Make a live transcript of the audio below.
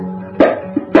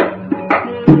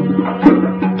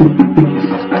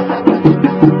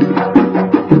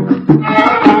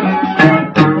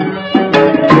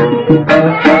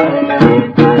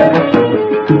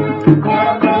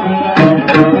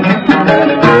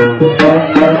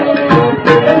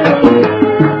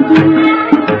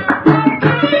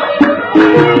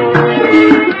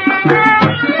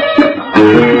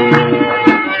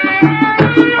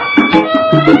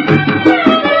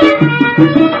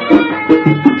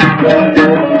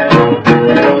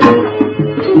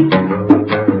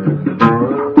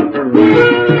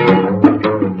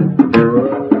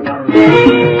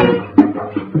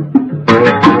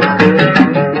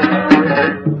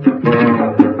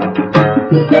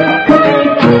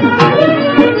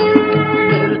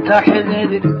dhirta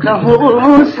xididka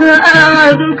hoosaa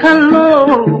dhulka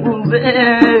loogu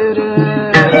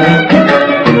beeree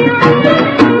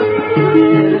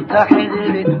dhirta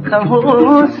xididka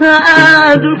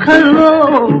hoosaa dhulka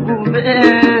loogu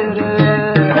beeree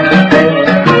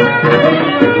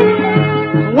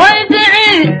way dhici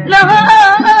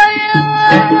lahaaya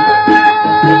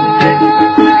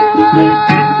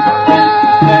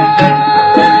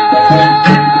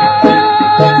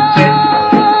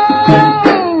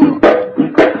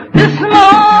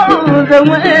the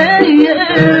way,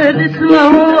 this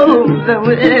slow the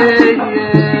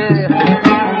way.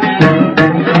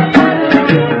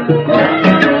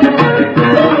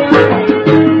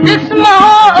 This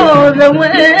slow the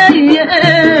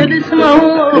way, this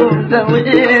slow the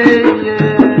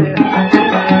way.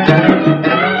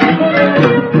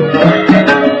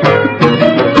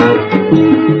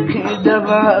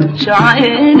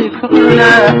 شعيني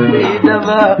كنا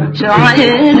دبا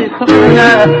شعيني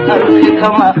كنا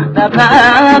أركما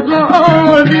دبا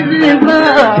دبا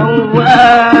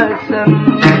واسم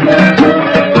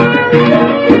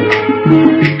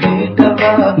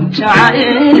دبا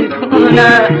شعيني كنا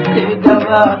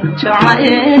دبا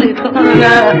شعيني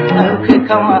كنا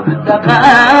أركما دبا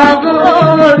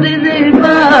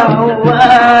دبا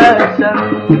واسم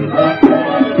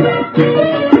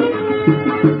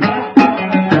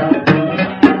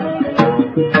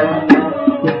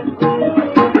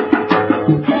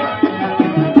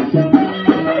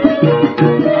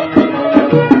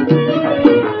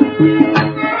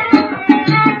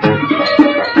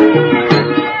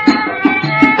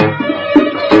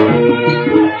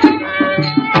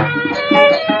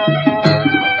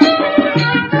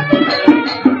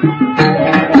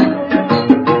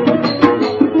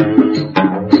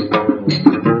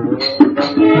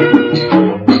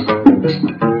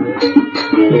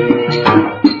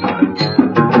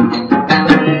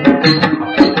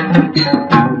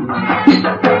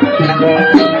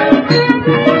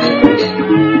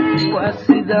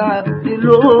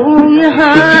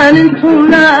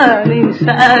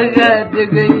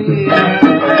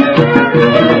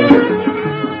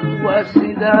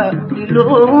وسيدا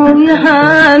لوم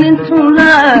يهان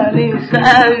تولاني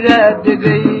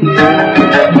ساقدقي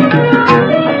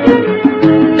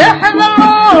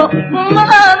لحظة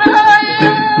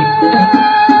مرايا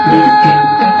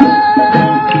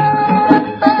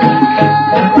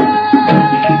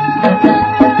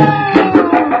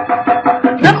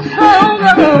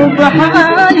دقصة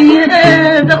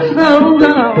بحايا دقصة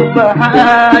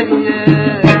بحايا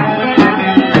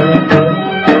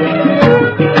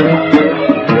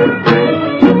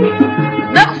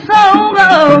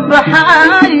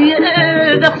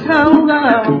بحايا دقصة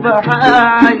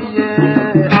بحايا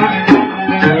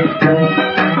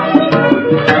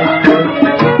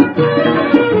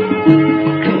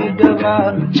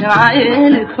كدبا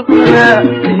شعيل كنا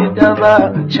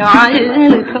كدبا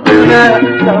شعيل كنا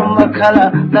لما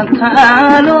كلا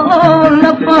دنتالو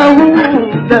لفهو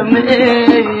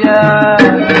دمية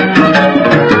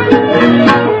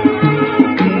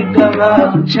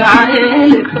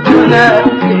شعيل كنا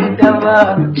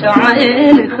كدبا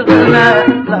شعيل كنا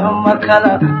لما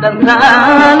كلا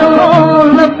دنتالو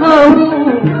لفهو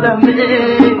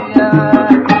دمية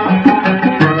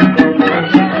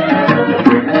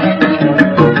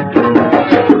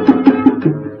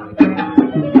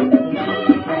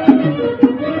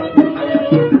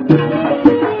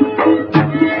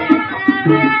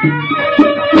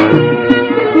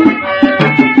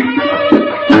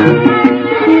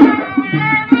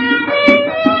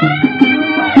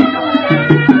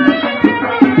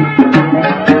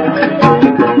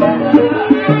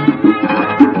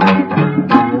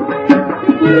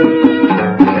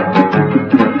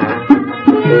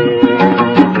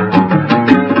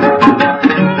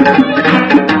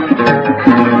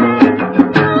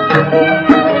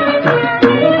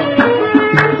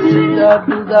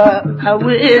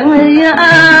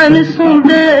هويان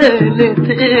سندل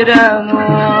تيرانو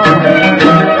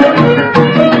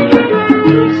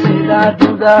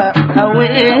سيدادا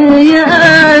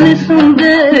هويان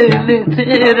سندل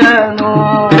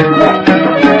تيرانو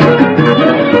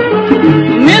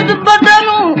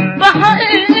مدبدلو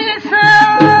بحيسا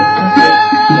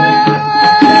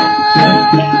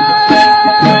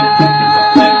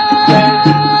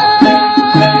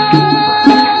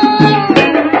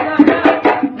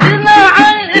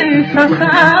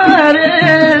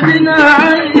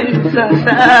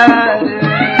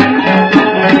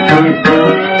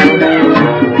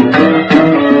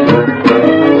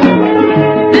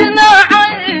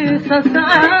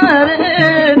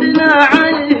دنا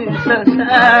عيسى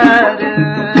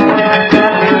ساري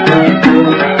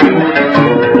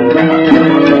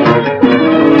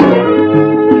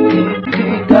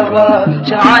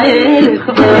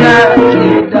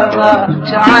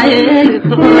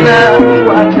jacaylkuna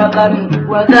waa dhaqan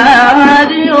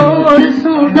wadaadiyo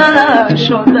isu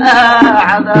dhalasho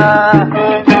daacada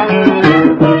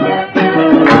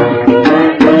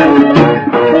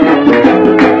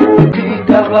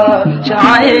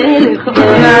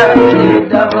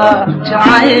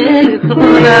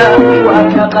jacaylkuna waa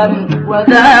dhaqan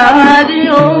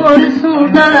wadaadiyo isu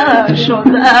dhalasho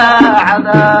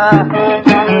daacada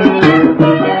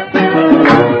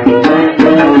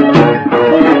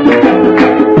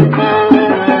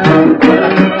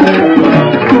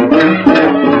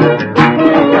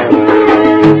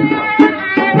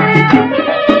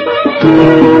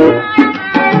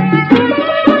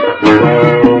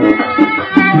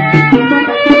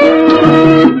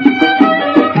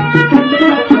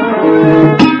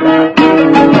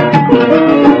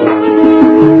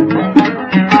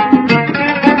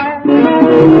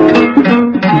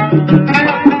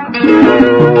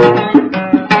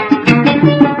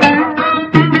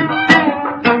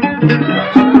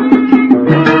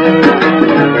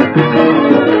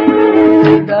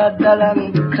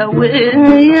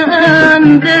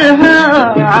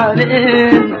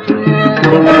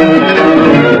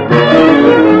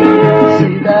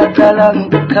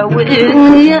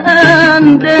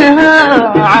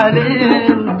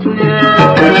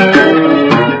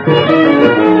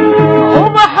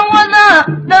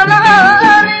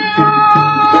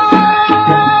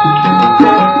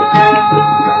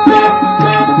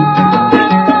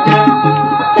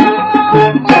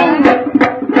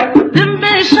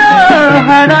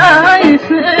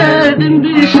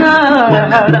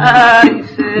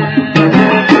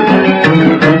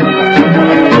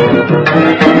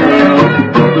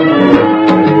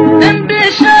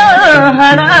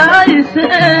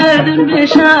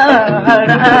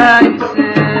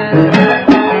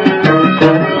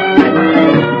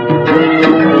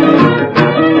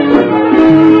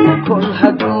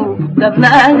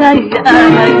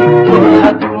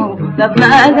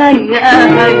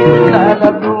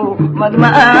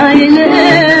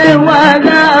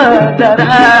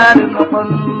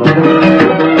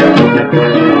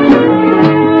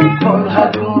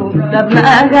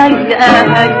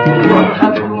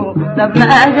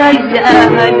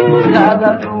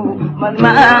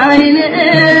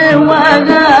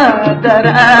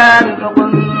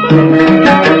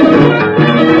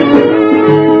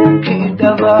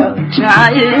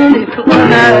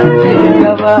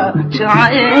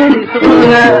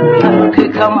jacaylkuna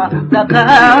kama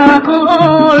dhaqaaqo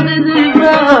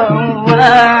didiba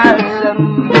waasan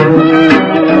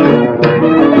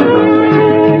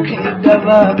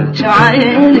kidaba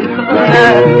jacaylkuna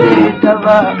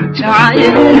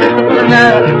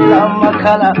lama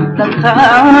kala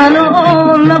dhantaano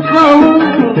nafahu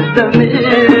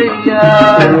dameeya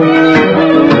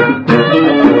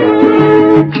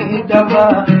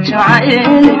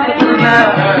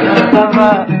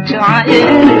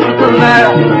jacaylkuna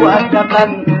waa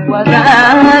dhaqan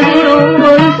wadaadiyo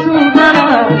isu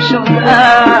dhalasho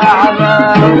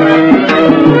daacada